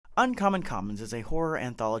Uncommon Commons is a horror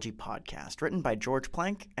anthology podcast written by George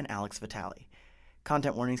Plank and Alex Vitale.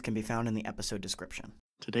 Content warnings can be found in the episode description.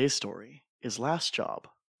 Today's story is Last Job,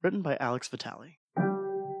 written by Alex Vitale.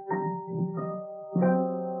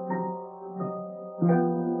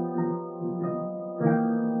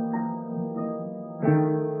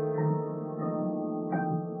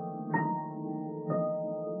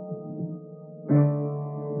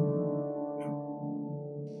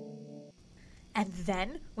 And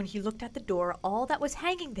then, when he looked at the door, all that was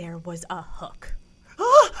hanging there was a hook.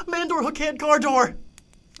 Ah! Man-door, hook hand, car door!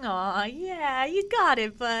 Aw, yeah, you got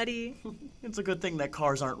it, buddy. It's a good thing that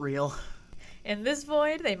cars aren't real. In this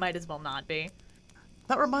void, they might as well not be.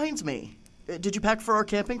 That reminds me. Did you pack for our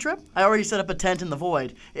camping trip? I already set up a tent in the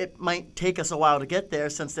void. It might take us a while to get there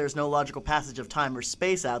since there's no logical passage of time or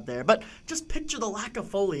space out there, but just picture the lack of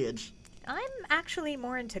foliage. I'm actually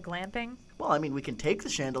more into glamping. Well, I mean, we can take the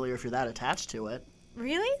chandelier if you're that attached to it.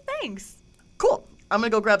 Really? Thanks. Cool. I'm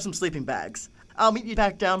gonna go grab some sleeping bags. I'll meet you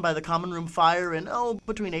back down by the common room fire in,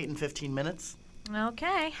 between 8 and 15 minutes.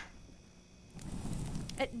 Okay.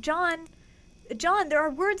 John, there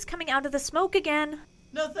are words coming out of the smoke again.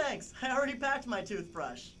 No thanks. I already packed my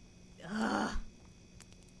toothbrush. Ugh.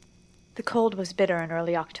 The cold was bitter in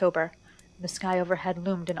early October. The sky overhead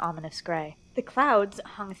loomed an ominous gray. The clouds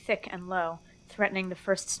hung thick and low, threatening the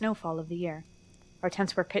first snowfall of the year. Our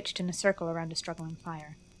tents were pitched in a circle around a struggling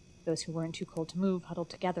fire. Those who weren't too cold to move huddled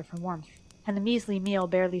together for warmth, and the measly meal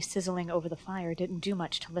barely sizzling over the fire didn't do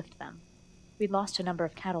much to lift them. We'd lost a number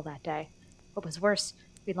of cattle that day. What was worse,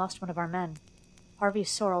 we'd lost one of our men. Harvey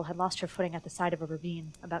Sorrell had lost her footing at the side of a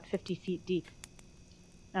ravine, about 50 feet deep.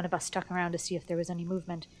 None of us stuck around to see if there was any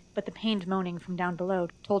movement, but the pained moaning from down below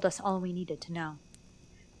told us all we needed to know.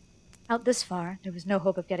 Out this far, there was no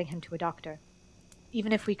hope of getting him to a doctor.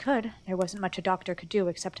 Even if we could, there wasn't much a doctor could do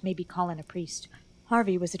except maybe call in a priest.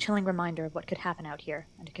 Harvey was a chilling reminder of what could happen out here,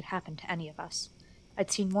 and it could happen to any of us. I'd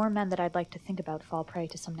seen more men that I'd like to think about fall prey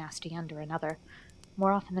to some nasty end or another.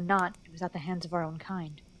 More often than not, it was at the hands of our own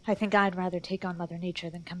kind. I think I'd rather take on Mother Nature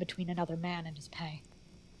than come between another man and his pay.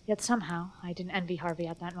 Yet somehow, I didn't envy Harvey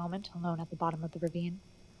at that moment, alone at the bottom of the ravine.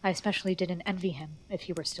 I especially didn't envy him if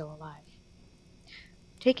he were still alive.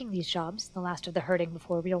 Taking these jobs, the last of the herding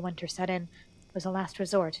before real winter set in, was a last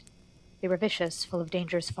resort. They were vicious, full of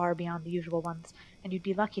dangers far beyond the usual ones, and you'd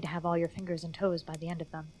be lucky to have all your fingers and toes by the end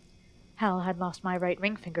of them. Hell, I'd lost my right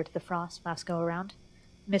ring finger to the frost last go-around.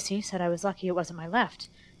 Missy said I was lucky it wasn't my left,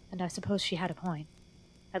 and I suppose she had a point.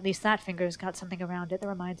 At least that finger's got something around it that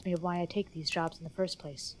reminds me of why I take these jobs in the first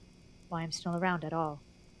place. Why I'm still around at all.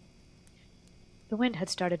 The wind had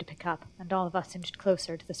started to pick up, and all of us inched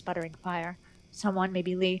closer to the sputtering fire. Someone,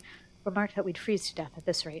 maybe Lee, remarked that we'd freeze to death at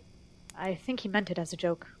this rate. I think he meant it as a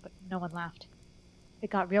joke, but no one laughed. It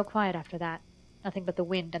got real quiet after that, nothing but the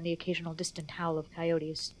wind and the occasional distant howl of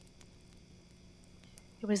coyotes.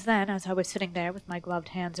 It was then, as I was sitting there with my gloved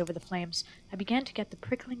hands over the flames, I began to get the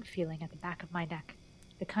prickling feeling at the back of my neck,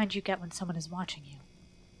 the kind you get when someone is watching you.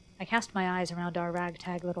 I cast my eyes around our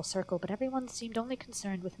ragtag little circle, but everyone seemed only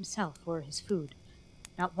concerned with himself or his food.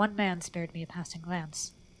 Not one man spared me a passing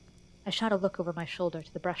glance. I shot a look over my shoulder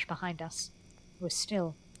to the brush behind us. It was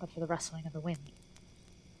still, but for the rustling of the wind.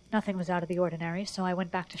 Nothing was out of the ordinary, so I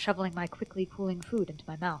went back to shoveling my quickly cooling food into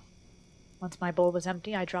my mouth. Once my bowl was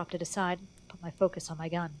empty, I dropped it aside and put my focus on my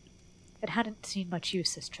gun. It hadn't seen much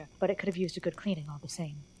use this trip, but it could have used a good cleaning all the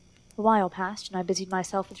same. A while passed, and I busied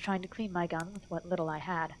myself with trying to clean my gun with what little I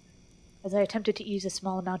had. As I attempted to ease a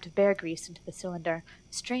small amount of bear grease into the cylinder,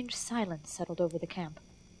 a strange silence settled over the camp.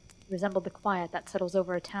 It resembled the quiet that settles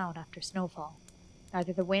over a town after snowfall.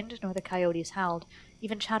 Neither the wind nor the coyotes howled,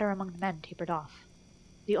 even chatter among the men tapered off.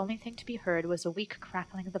 The only thing to be heard was a weak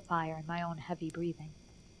crackling of the fire and my own heavy breathing.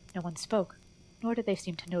 No one spoke, nor did they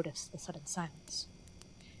seem to notice the sudden silence.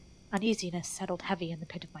 Uneasiness settled heavy in the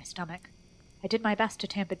pit of my stomach. I did my best to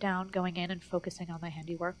tamp it down, going in and focusing on my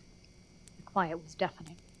handiwork. The quiet was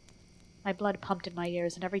deafening. My blood pumped in my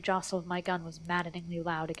ears, and every jostle of my gun was maddeningly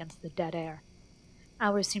loud against the dead air.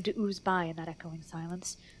 Hours seemed to ooze by in that echoing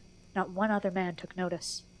silence. Not one other man took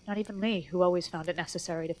notice, not even Lee, who always found it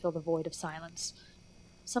necessary to fill the void of silence.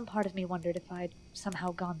 Some part of me wondered if I'd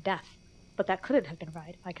somehow gone deaf, but that couldn't have been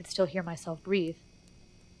right. I could still hear myself breathe.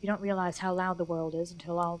 You don't realize how loud the world is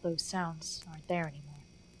until all those sounds aren't there anymore.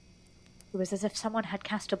 It was as if someone had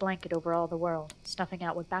cast a blanket over all the world, snuffing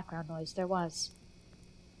out what background noise there was.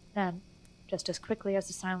 Then, just as quickly as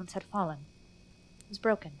the silence had fallen, it was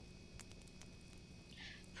broken.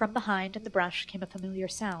 From behind, in the brush, came a familiar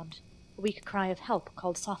sound. A weak cry of help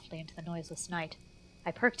called softly into the noiseless night. I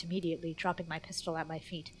perked immediately, dropping my pistol at my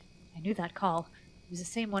feet. I knew that call. was the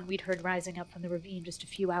same one we'd heard rising up from the ravine just a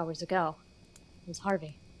few hours ago. It was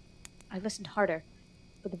Harvey. I listened harder,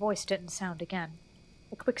 but the voice didn't sound again.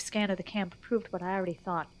 A quick scan of the camp proved what I already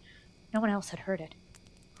thought. No one else had heard it.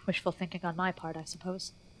 Wishful thinking on my part, I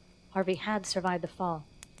suppose. Harvey had survived the fall,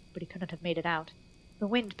 but he couldn't have made it out. The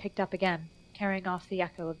wind picked up again, carrying off the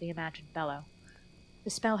echo of the imagined bellow. The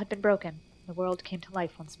spell had been broken. The world came to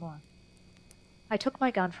life once more. I took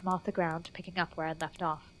my gun from off the ground, picking up where I'd left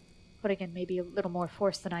off. Putting in maybe a little more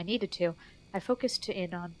force than I needed to, I focused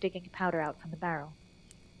in on digging powder out from the barrel.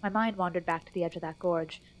 My mind wandered back to the edge of that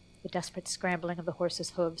gorge, the desperate scrambling of the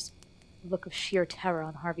horses' hooves, the look of sheer terror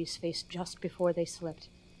on Harvey's face just before they slipped.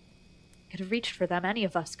 I could have reached for them, any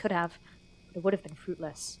of us could have, but it would have been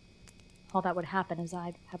fruitless. All that would happen is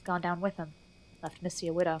I'd have gone down with him, left Missy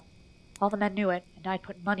a widow. All the men knew it, and I'd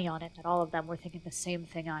put money on it that all of them were thinking the same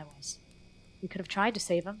thing I was. We could have tried to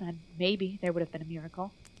save him, and maybe there would have been a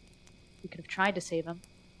miracle. We could have tried to save him,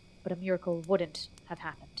 but a miracle wouldn't have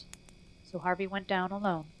happened. So Harvey went down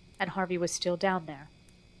alone, and Harvey was still down there.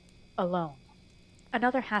 Alone.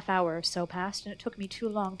 Another half hour or so passed, and it took me too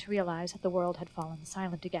long to realize that the world had fallen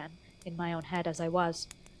silent again, in my own head as I was.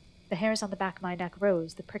 The hairs on the back of my neck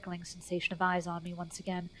rose, the prickling sensation of eyes on me once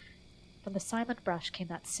again. From the silent brush came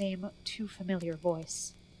that same, too familiar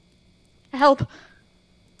voice. "Help!"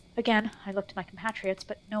 Again, I looked at my compatriots,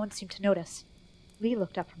 but no one seemed to notice. Lee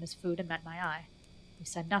looked up from his food and met my eye. He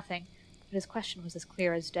said nothing, but his question was as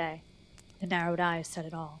clear as day. The narrowed eyes said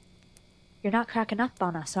it all. "You're not cracking up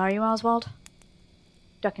on us, are you, Oswald?"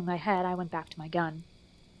 Ducking my head, I went back to my gun.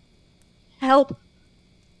 "Help!"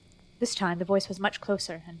 This time the voice was much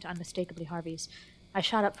closer and unmistakably Harvey's. I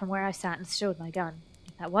shot up from where I sat and stowed my gun.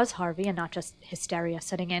 If that was Harvey and not just hysteria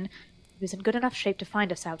setting in, he was in good enough shape to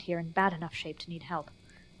find us out here and bad enough shape to need help.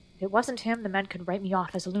 If it wasn't him, the men could write me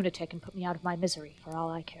off as a lunatic and put me out of my misery, for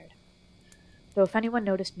all I cared. Though if anyone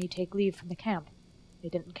noticed me take leave from the camp, they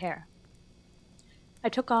didn't care. I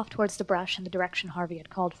took off towards the brush in the direction Harvey had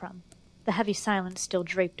called from. The heavy silence still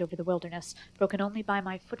draped over the wilderness, broken only by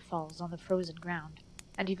my footfalls on the frozen ground,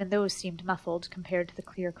 and even those seemed muffled compared to the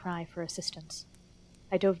clear cry for assistance.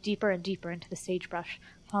 I dove deeper and deeper into the sagebrush,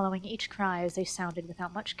 following each cry as they sounded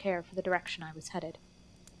without much care for the direction I was headed.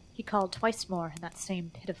 He called twice more in that same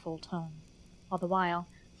pitiful tone. All the while,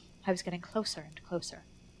 I was getting closer and closer.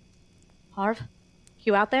 "Harv?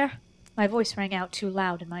 You out there?" My voice rang out too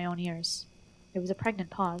loud in my own ears. There was a pregnant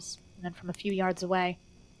pause, and then from a few yards away,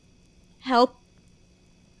 "Help!"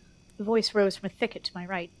 The voice rose from a thicket to my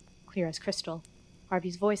right, clear as crystal.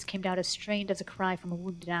 Harvey's voice came down as strained as a cry from a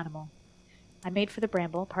wounded animal. I made for the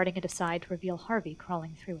bramble, parting it aside to reveal Harvey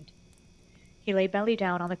crawling through it. He lay belly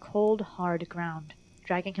down on the cold, hard ground,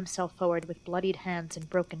 dragging himself forward with bloodied hands and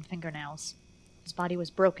broken fingernails. His body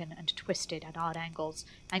was broken and twisted at odd angles,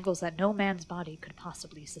 angles that no man's body could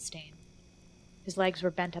possibly sustain. His legs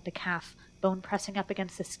were bent at the calf, bone pressing up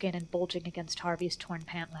against the skin and bulging against Harvey's torn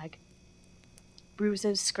pant leg.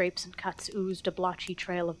 Bruises, scrapes, and cuts oozed a blotchy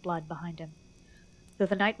trail of blood behind him. Though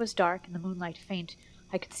the night was dark and the moonlight faint,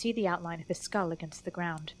 I could see the outline of his skull against the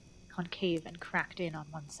ground, concave and cracked in on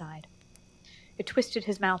one side. It twisted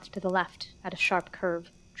his mouth to the left, at a sharp curve,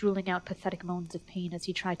 drooling out pathetic moans of pain as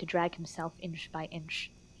he tried to drag himself inch by inch.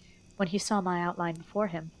 When he saw my outline before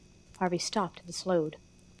him, Harvey stopped and slowed.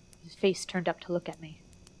 His face turned up to look at me.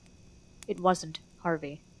 It wasn't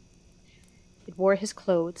Harvey. It wore his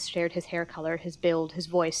clothes, shared his hair color, his build, his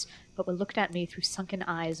voice, but what looked at me through sunken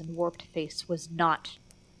eyes and warped face was not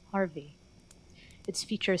Harvey. Its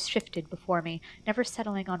features shifted before me, never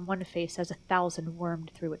settling on one face as 1,000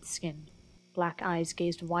 wormed through its skin. Black eyes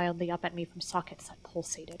gazed wildly up at me from sockets that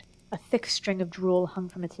pulsated. A thick string of drool hung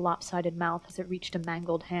from its lopsided mouth as it reached a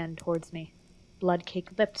mangled hand towards me.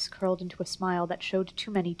 Blood-caked lips curled into a smile that showed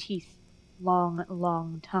too many teeth, long,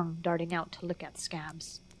 long tongue darting out to lick at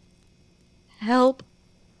scabs. "Help!"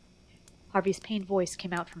 Harvey's pained voice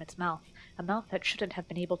came out from its mouth, a mouth that shouldn't have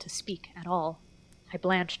been able to speak at all. I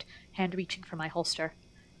blanched, hand reaching for my holster.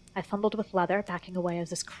 I fumbled with leather, backing away as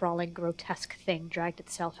this crawling, grotesque thing dragged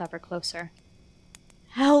itself ever closer.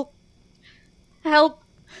 "Help! Help!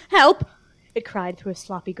 Help!" it cried through a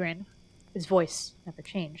sloppy grin. His voice never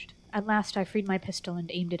changed. At last I freed my pistol and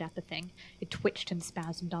aimed it at the thing. It twitched and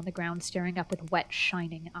spasmed on the ground, staring up with wet,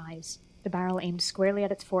 shining eyes. The barrel aimed squarely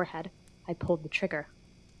at its forehead. I pulled the trigger.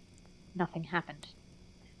 Nothing happened.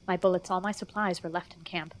 My bullets, all my supplies, were left in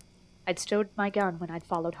camp. I'd stowed my gun when I'd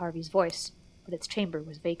followed Harvey's voice, but its chamber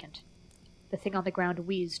was vacant. The thing on the ground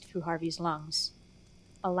wheezed through Harvey's lungs.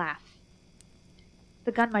 A laugh.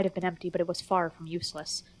 The gun might have been empty, but it was far from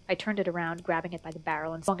useless. I turned it around, grabbing it by the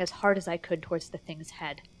barrel, and swung as hard as I could towards the thing's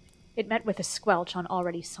head. It met with a squelch on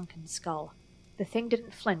already sunken skull. The thing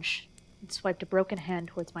didn't flinch and swiped a broken hand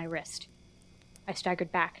towards my wrist. I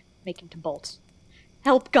staggered back, making to bolt.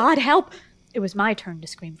 Help, God, help! It was my turn to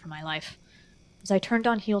scream for my life. As I turned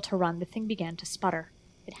on heel to run, the thing began to sputter.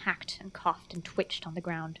 It hacked and coughed and twitched on the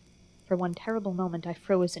ground. For one terrible moment I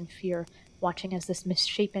froze in fear, watching as this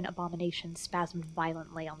misshapen abomination spasmed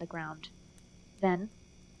violently on the ground. Then,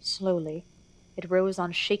 slowly, it rose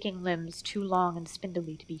on shaking limbs too long and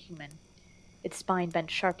spindly to be human. Its spine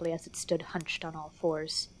bent sharply as it stood hunched on all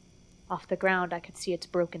fours. Off the ground I could see its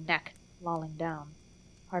broken neck, lolling down.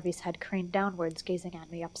 Harvey's head craned downwards, gazing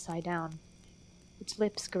at me upside down. Its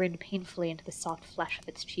lips grinned painfully into the soft flesh of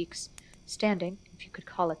its cheeks. Standing, if you could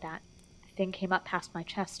call it that, the thing came up past my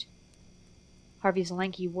chest. Harvey's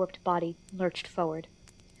lanky, warped body lurched forward.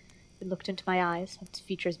 It looked into my eyes, and its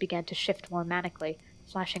features began to shift more manically,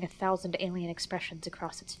 flashing 1,000 alien expressions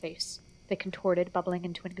across its face. They contorted, bubbling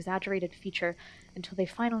into an exaggerated feature, until they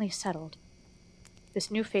finally settled. This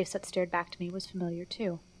new face that stared back to me was familiar,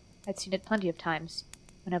 too. I'd seen it plenty of times,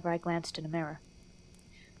 whenever I glanced in a mirror.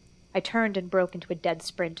 I turned and broke into a dead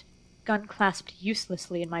sprint, gun clasped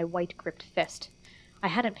uselessly in my white-gripped fist. I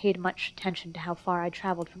hadn't paid much attention to how far I'd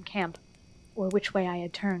traveled from camp, or which way I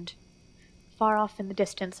had turned. Far off in the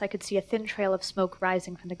distance, I could see a thin trail of smoke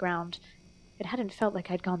rising from the ground. It hadn't felt like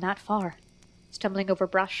I'd gone that far. Stumbling over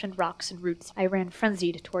brush and rocks and roots, I ran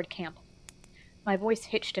frenzied toward camp. My voice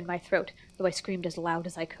hitched in my throat, though I screamed as loud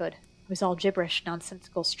as I could. It was all gibberish,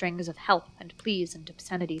 nonsensical strings of help and please and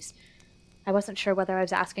obscenities. I wasn't sure whether I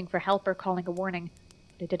was asking for help or calling a warning,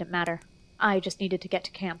 but it didn't matter. I just needed to get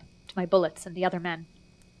to camp, to my bullets and the other men.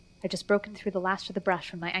 I'd just broken through the last of the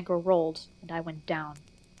brush when my ankle rolled, and I went down.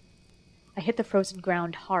 I hit the frozen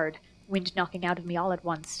ground hard, wind knocking out of me all at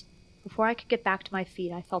once. Before I could get back to my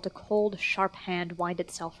feet, I felt a cold, sharp hand wind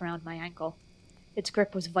itself around my ankle. Its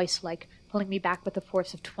grip was vice-like, pulling me back with the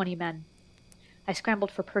force of 20 men. I scrambled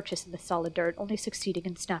for purchase in the solid dirt, only succeeding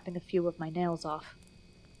in snapping a few of my nails off.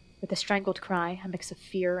 With a strangled cry, a mix of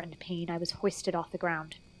fear and pain, I was hoisted off the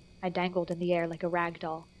ground. I dangled in the air like a rag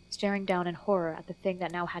doll, staring down in horror at the thing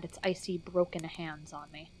that now had its icy, broken hands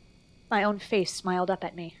on me. My own face smiled up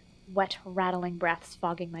at me, wet, rattling breaths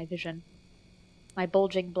fogging my vision. My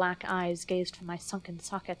bulging black eyes gazed from my sunken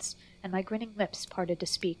sockets, and my grinning lips parted to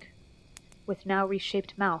speak. With now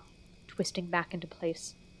reshaped mouth, twisting back into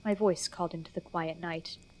place, my voice called into the quiet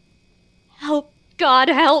night. Help! God,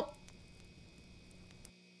 help!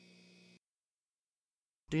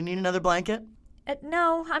 Do you need another blanket?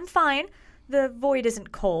 No, I'm fine. The void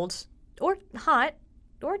isn't cold. Or hot.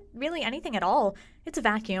 Or really anything at all. It's a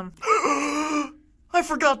vacuum. I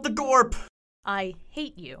forgot the gorp! I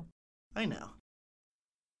hate you. I know.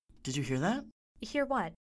 Did you hear that? Hear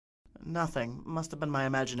what? Nothing. Must have been my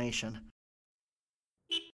imagination.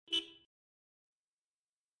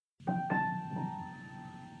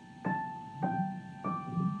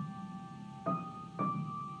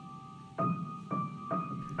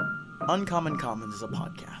 Uncommon Commons is a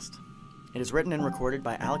podcast. It is written and recorded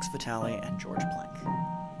by Alex Vitale and George Plank.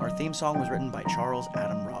 Our theme song was written by Charles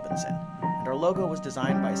Adam Robinson, and our logo was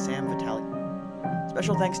designed by Sam Vitale.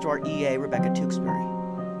 Special thanks to our EA, Rebecca Tewksbury.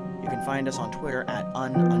 You can find us on Twitter at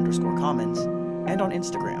 @un_commons and on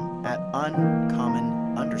Instagram at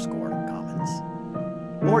uncommon_commons.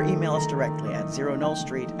 Or email us directly at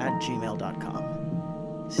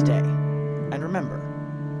zeronullstreet@gmail.com. Stay, and remember,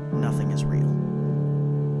 nothing is real.